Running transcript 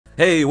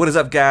Hey, what is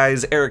up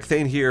guys? Eric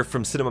Thane here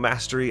from Cinema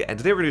Mastery, and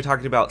today we're going to be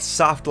talking about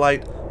soft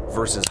light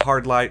versus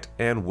hard light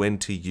and when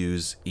to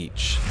use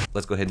each.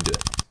 Let's go ahead and do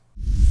it.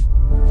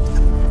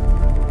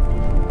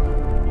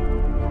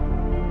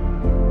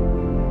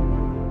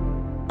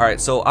 Alright,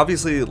 so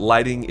obviously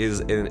lighting is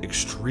an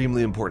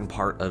extremely important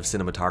part of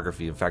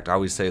cinematography. In fact, I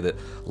always say that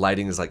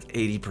lighting is like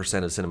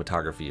 80% of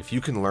cinematography. If you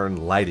can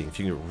learn lighting, if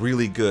you can get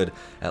really good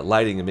at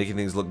lighting and making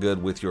things look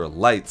good with your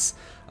lights,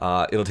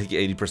 it'll take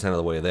you 80% of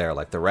the way there.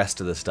 Like the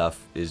rest of the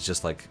stuff is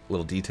just like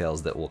little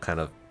details that will kind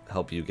of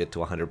help you get to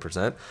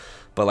 100%.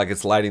 But like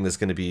it's lighting that's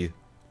going to be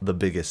the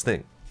biggest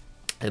thing.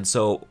 And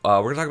so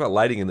we're going to talk about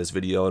lighting in this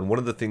video, and one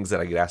of the things that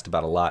I get asked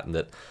about a lot and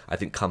that I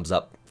think comes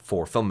up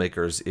for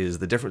filmmakers is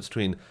the difference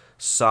between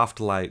soft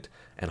light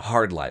and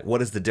hard light.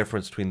 What is the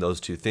difference between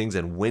those two things,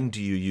 and when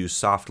do you use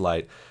soft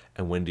light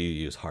and when do you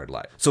use hard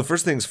light? So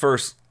first things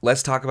first,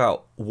 let's talk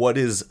about what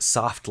is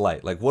soft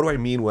light. Like, what do I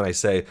mean when I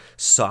say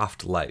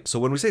soft light? So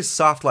when we say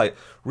soft light,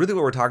 really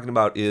what we're talking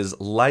about is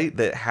light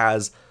that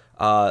has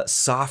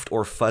soft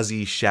or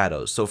fuzzy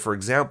shadows. So for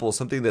example,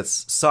 something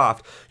that's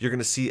soft, you're going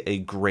to see a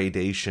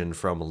gradation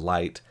from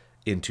light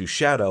into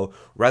shadow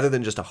rather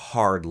than just a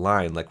hard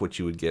line like what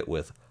you would get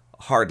with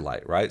hard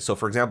light, right? So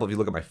for example, if you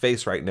look at my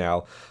face right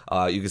now,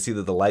 you can see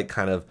that the light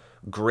kind of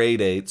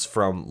gradates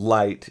from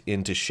light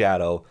into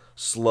shadow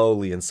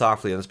slowly and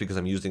softly, and that's because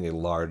I'm using a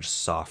large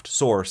soft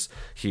source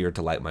here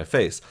to light my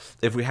face.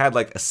 If we had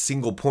like a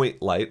single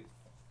point light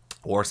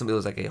or something that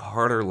was like a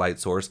harder light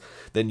source,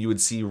 then you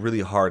would see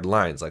really hard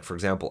lines. Like for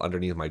example,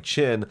 underneath my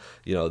chin,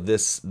 you know,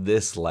 this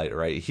light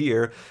right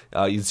here,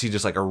 you'd see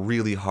just like a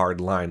really hard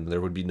line.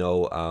 There would be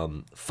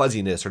no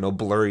fuzziness or no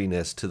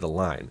blurriness to the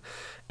line.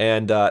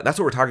 And that's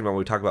what we're talking about when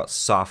we talk about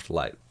soft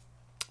light.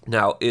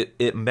 Now,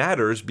 it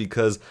matters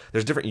because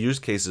there's different use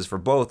cases for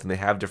both, and they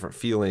have different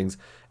feelings,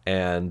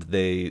 and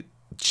they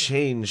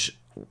change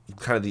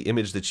kind of the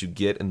image that you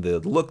get and the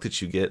look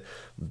that you get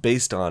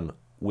based on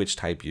which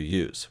type you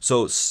use.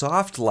 So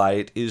soft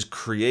light is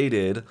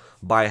created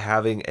by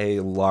having a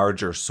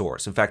larger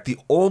source. In fact, the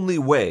only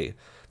way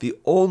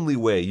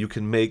you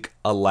can make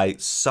a light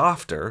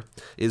softer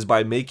is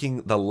by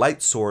making the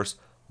light source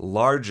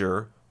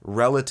larger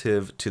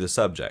relative to the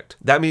subject.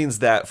 That means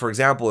that, for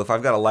example, if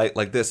I've got a light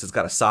like this, it's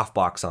got a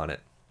softbox on it.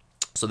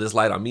 So this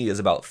light on me is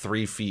about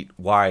 3 feet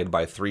wide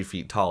by 3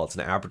 feet tall. It's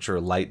an aperture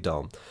light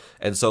dome.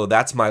 And so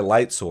that's my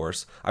light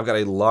source. I've got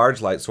a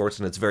large light source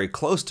and it's very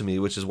close to me,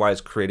 which is why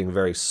it's creating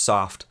very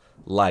soft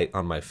light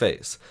on my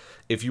face.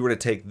 If you were to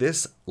take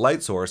this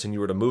light source and you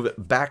were to move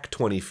it back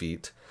 20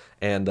 feet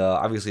and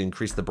obviously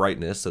increase the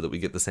brightness so that we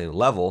get the same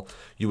level,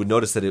 you would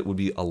notice that it would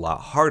be a lot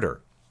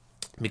harder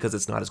because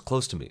it's not as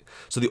close to me.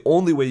 So the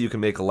only way you can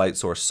make a light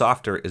source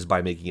softer is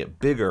by making it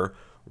bigger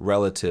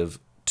relative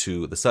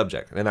to the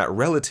subject. And that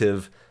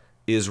relative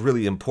is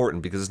really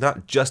important because it's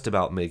not just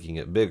about making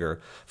it bigger.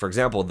 For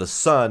example, the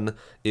sun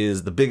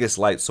is the biggest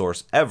light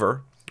source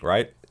ever,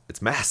 right?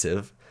 It's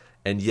massive,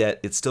 and yet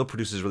it still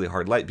produces really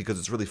hard light because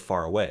it's really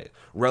far away.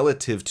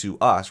 Relative to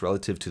us,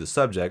 relative to the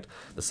subject,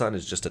 the sun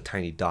is just a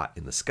tiny dot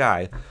in the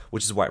sky,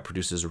 which is why it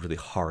produces a really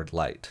hard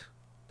light.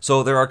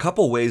 So there are a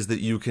couple ways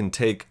that you can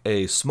take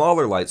a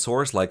smaller light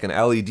source, like an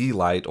LED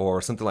light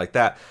or something like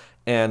that,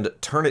 and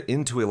turn it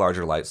into a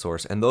larger light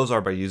source, and those are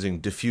by using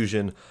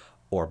diffusion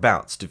or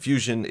bounce.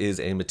 Diffusion is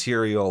a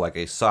material like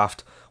a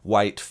soft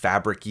white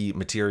fabric-y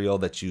material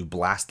that you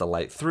blast the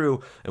light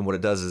through, and what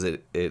it does is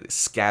it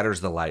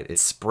scatters the light. It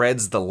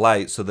spreads the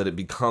light so that it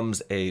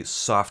becomes a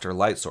softer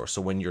light source.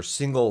 So when your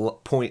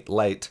single point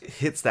light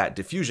hits that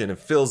diffusion and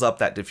fills up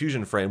that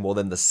diffusion frame, well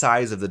then the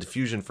size of the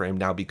diffusion frame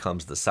now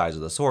becomes the size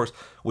of the source,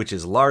 which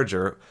is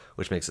larger,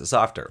 which makes it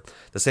softer.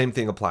 The same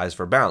thing applies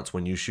for bounce.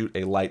 When you shoot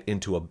a light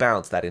into a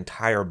bounce, that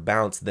entire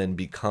bounce then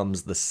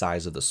becomes the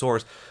size of the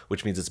source,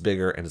 which means it's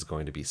bigger and it's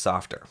going to be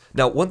softer.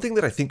 Now, one thing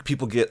that I think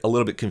people get a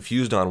little bit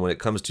confused on when it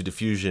comes to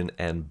diffusion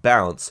and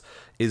bounce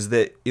is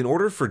that in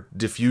order for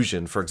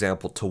diffusion, for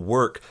example, to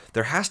work,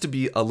 there has to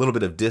be a little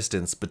bit of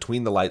distance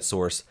between the light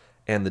source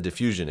and the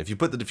diffusion. If you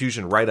put the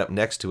diffusion right up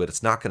next to it,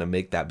 it's not going to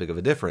make that big of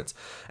a difference.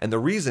 And the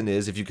reason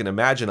is, if you can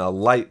imagine a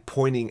light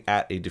pointing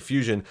at a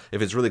diffusion,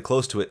 if it's really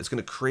close to it, it's going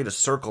to create a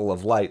circle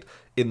of light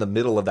in the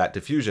middle of that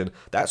diffusion.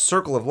 That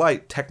circle of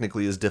light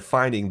technically is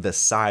defining the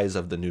size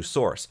of the new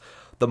source.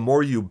 The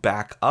more you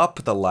back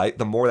up the light,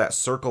 the more that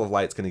circle of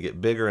light is going to get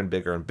bigger and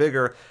bigger and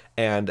bigger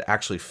and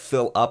actually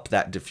fill up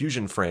that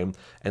diffusion frame.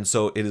 And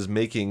so it is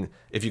making,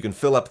 if you can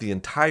fill up the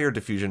entire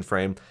diffusion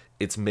frame,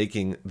 it's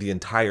making the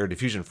entire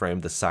diffusion frame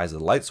the size of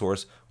the light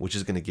source, which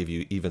is going to give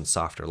you even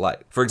softer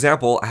light. For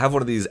example, I have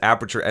one of these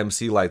aperture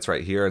MC lights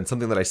right here, and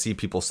something that I see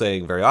people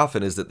saying very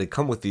often is that they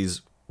come with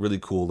these really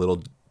cool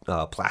little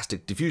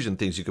plastic diffusion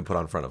things you can put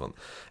on front of them.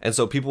 And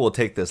so people will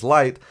take this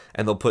light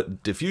and they'll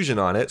put diffusion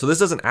on it. So this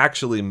doesn't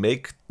actually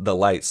make the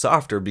light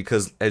softer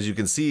because, as you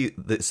can see,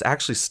 it's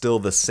actually still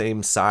the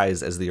same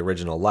size as the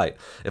original light.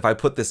 If I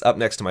put this up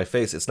next to my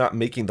face, it's not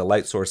making the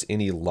light source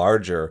any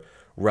larger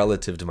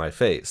relative to my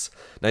face.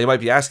 Now you might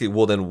be asking,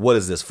 well then what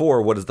is this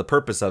for? What is the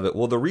purpose of it?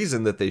 Well, the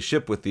reason that they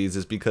ship with these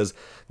is because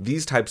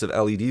these types of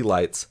LED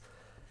lights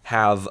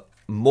have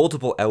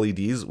multiple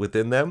LEDs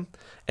within them.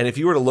 And if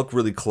you were to look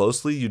really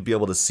closely, you'd be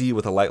able to see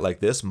with a light like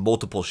this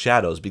multiple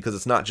shadows, because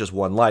it's not just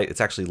one light,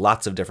 it's actually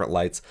lots of different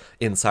lights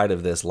inside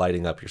of this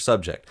lighting up your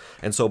subject.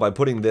 And so by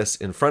putting this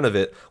in front of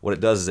it, what it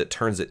does is it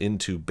turns it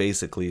into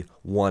basically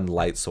one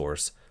light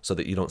source so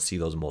that you don't see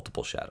those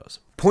multiple shadows.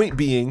 Point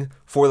being,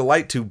 for the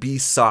light to be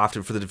soft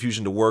and for the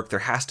diffusion to work, there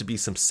has to be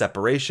some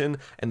separation,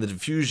 and the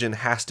diffusion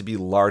has to be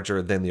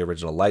larger than the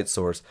original light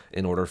source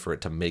in order for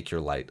it to make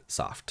your light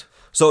soft.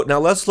 So now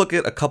let's look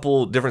at a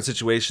couple different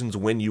situations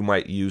when you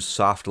might use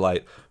soft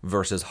light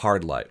versus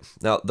hard light.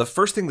 Now, the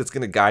first thing that's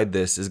going to guide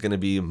this is going to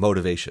be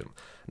motivation.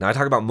 Now, I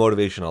talk about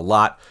motivation a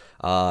lot,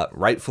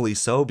 rightfully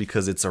so,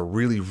 because it's a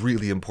really,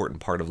 really important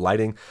part of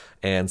lighting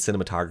and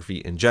cinematography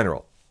in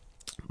general.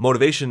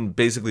 Motivation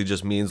basically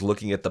just means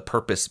looking at the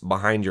purpose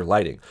behind your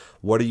lighting.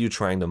 What are you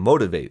trying to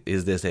motivate?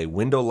 Is this a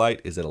window light?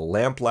 Is it a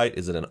lamp light?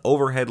 Is it an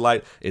overhead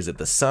light? Is it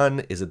the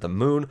sun? Is it the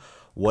moon?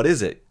 What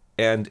is it?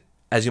 And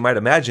as you might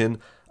imagine,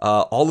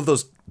 all of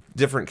those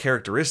different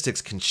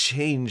characteristics can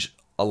change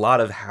a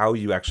lot of how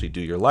you actually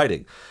do your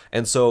lighting.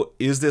 And so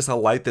is this a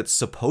light that's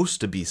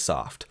supposed to be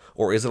soft,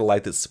 or is it a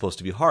light that's supposed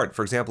to be hard?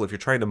 For example, if you're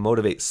trying to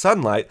motivate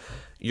sunlight,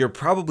 you're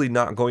probably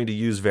not going to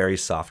use very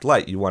soft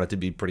light. You want it to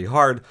be pretty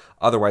hard,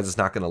 otherwise it's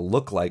not going to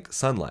look like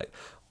sunlight.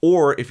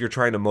 Or if you're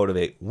trying to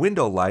motivate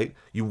window light,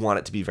 you want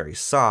it to be very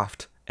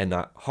soft and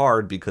not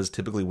hard, because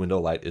typically window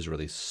light is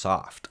really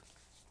soft.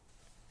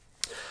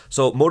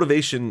 So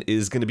motivation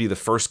is going to be the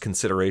first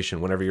consideration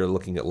whenever you're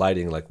looking at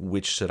lighting, like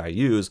which should I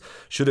use?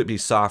 Should it be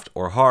soft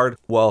or hard?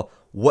 Well,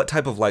 what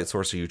type of light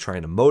source are you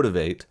trying to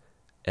motivate?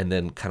 And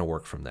then kind of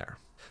work from there.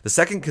 The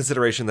second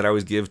consideration that I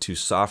always give to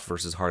soft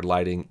versus hard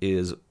lighting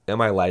is, am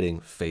I lighting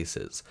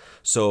faces?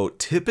 So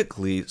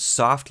typically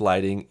soft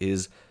lighting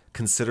is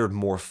considered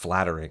more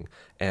flattering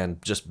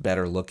and just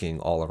better looking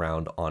all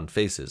around on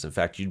faces. In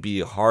fact, you'd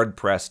be hard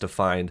pressed to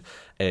find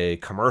a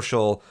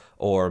commercial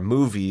or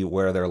movie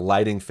where they're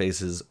lighting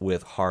faces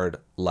with hard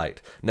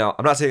light. Now,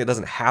 I'm not saying it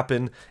doesn't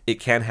happen. It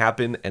can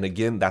happen. And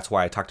again, that's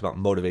why I talked about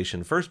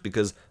motivation first,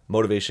 because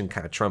motivation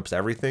kind of trumps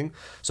everything.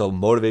 So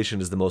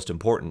motivation is the most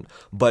important.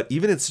 But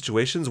even in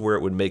situations where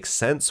it would make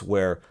sense,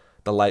 where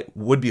the light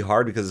would be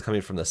hard because it's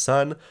coming from the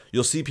sun,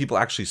 you'll see people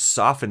actually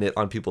soften it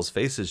on people's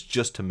faces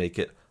just to make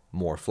it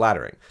more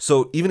flattering.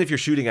 So even if you're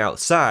shooting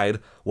outside,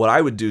 what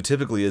I would do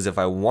typically is, if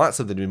I want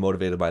something to be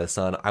motivated by the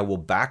sun, I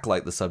will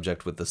backlight the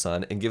subject with the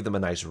sun and give them a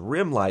nice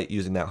rim light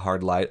using that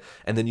hard light,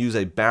 and then use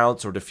a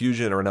bounce or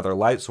diffusion or another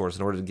light source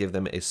in order to give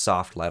them a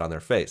soft light on their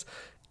face.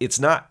 It's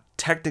not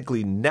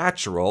technically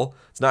natural,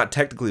 it's not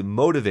technically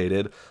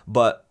motivated,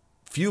 but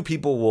few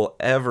people will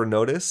ever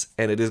notice,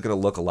 and it is going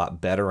to look a lot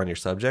better on your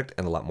subject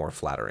and a lot more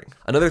flattering.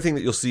 Another thing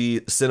that you'll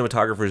see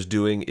cinematographers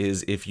doing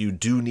is, if you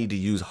do need to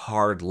use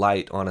hard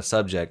light on a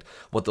subject,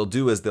 what they'll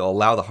do is they'll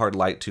allow the hard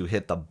light to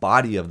hit the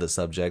body of the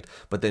subject,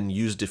 but then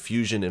use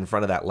diffusion in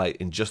front of that light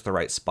in just the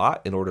right spot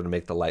in order to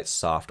make the light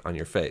soft on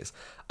your face.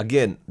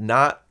 Again,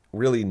 not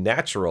really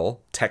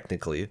natural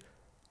technically,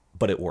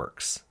 but it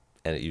works,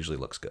 and it usually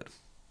looks good.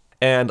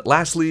 And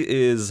lastly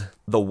is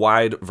the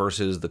wide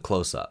versus the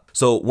close-up.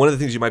 So one of the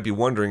things you might be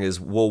wondering is,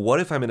 well,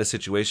 what if I'm in a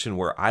situation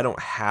where I don't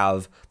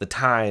have the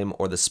time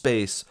or the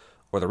space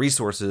or the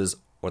resources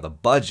or the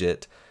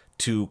budget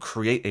to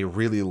create a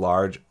really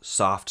large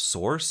soft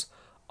source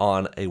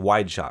on a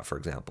wide shot, for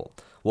example?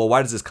 Well,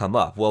 why does this come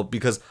up? Well,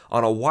 because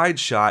on a wide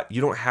shot,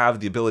 you don't have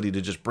the ability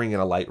to just bring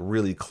in a light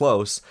really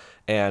close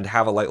and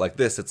have a light like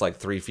this that's like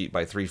 3 feet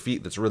by 3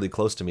 feet that's really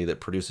close to me that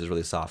produces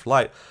really soft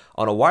light.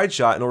 On a wide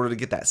shot, in order to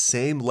get that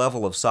same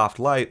level of soft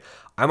light,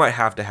 I might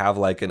have to have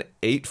like an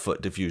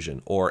 8-foot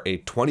diffusion or a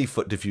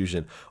 20-foot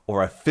diffusion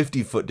or a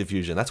 50-foot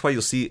diffusion. That's why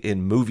you'll see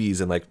in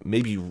movies and like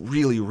maybe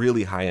really,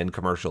 really high-end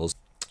commercials,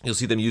 you'll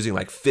see them using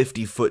like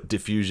 50-foot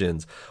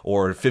diffusions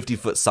or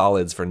 50-foot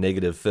solids for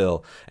negative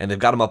fill. And they've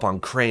got them up on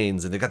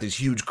cranes, and they've got these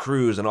huge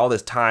crews and all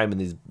this time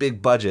and these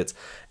big budgets.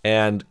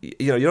 And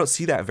you don't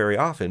see that very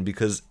often,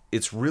 because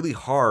it's really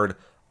hard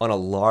on a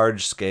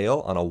large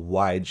scale, on a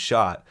wide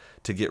shot,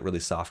 to get really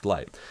soft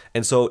light.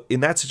 And so in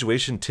that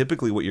situation,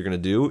 typically what you're going to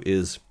do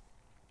is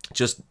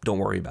just don't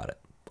worry about it,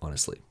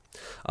 honestly.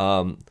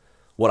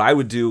 What I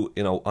would do,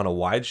 on a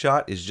wide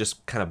shot is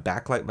just kind of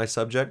backlight my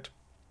subject,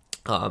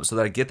 so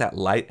that I get that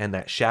light and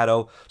that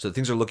shadow, so that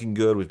things are looking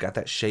good. We've got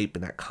that shape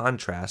and that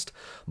contrast,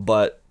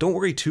 but don't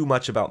worry too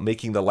much about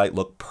making the light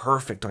look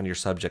perfect on your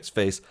subject's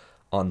face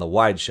on the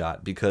wide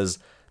shot, because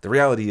the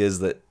reality is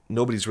that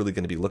nobody's really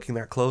going to be looking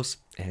that close,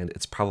 and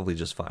it's probably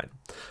just fine.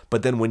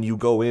 But then when you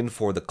go in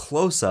for the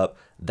close-up,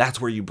 that's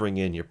where you bring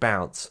in your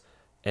bounce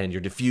and your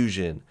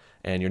diffusion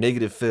and your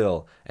negative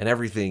fill and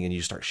everything, and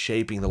you start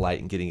shaping the light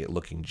and getting it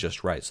looking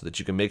just right, so that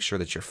you can make sure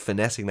that you're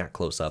finessing that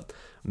close-up,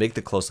 make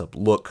the close-up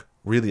look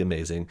really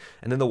amazing.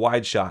 And then the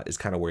wide shot is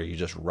kind of where you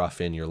just rough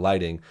in your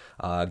lighting,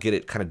 get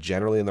it kind of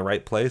generally in the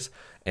right place,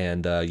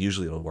 and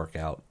usually it'll work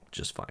out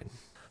just fine.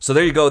 So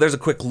there you go. There's a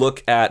quick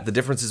look at the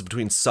differences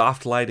between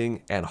soft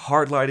lighting and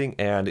hard lighting,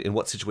 and in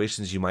what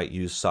situations you might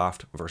use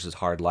soft versus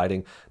hard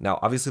lighting. Now,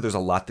 obviously there's a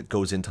lot that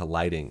goes into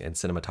lighting and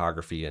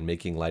cinematography and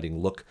making lighting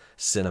look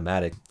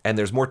cinematic, and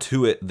there's more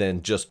to it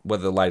than just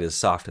whether the light is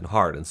soft and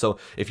hard. And so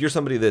if you're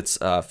somebody that's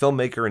a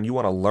filmmaker and you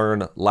want to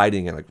learn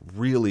lighting and like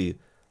really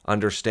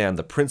understand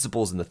the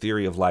principles and the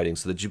theory of lighting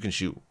so that you can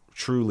shoot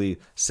truly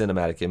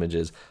cinematic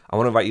images, I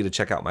want to invite you to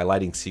check out my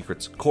Lighting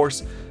Secrets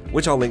course,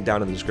 which I'll link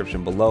down in the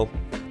description below.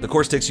 The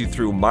course takes you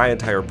through my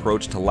entire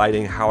approach to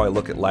lighting, how I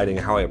look at lighting,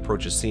 how I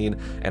approach a scene,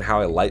 and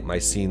how I light my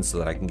scenes so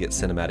that I can get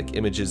cinematic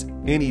images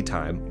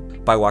anytime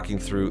by walking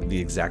through the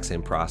exact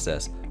same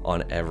process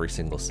on every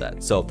single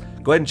set. So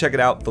go ahead and check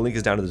it out. The link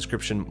is down in the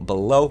description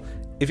below.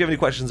 If you have any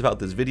questions about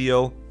this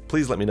video,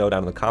 please let me know down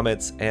in the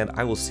comments, and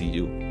I will see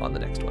you on the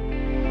next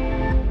one.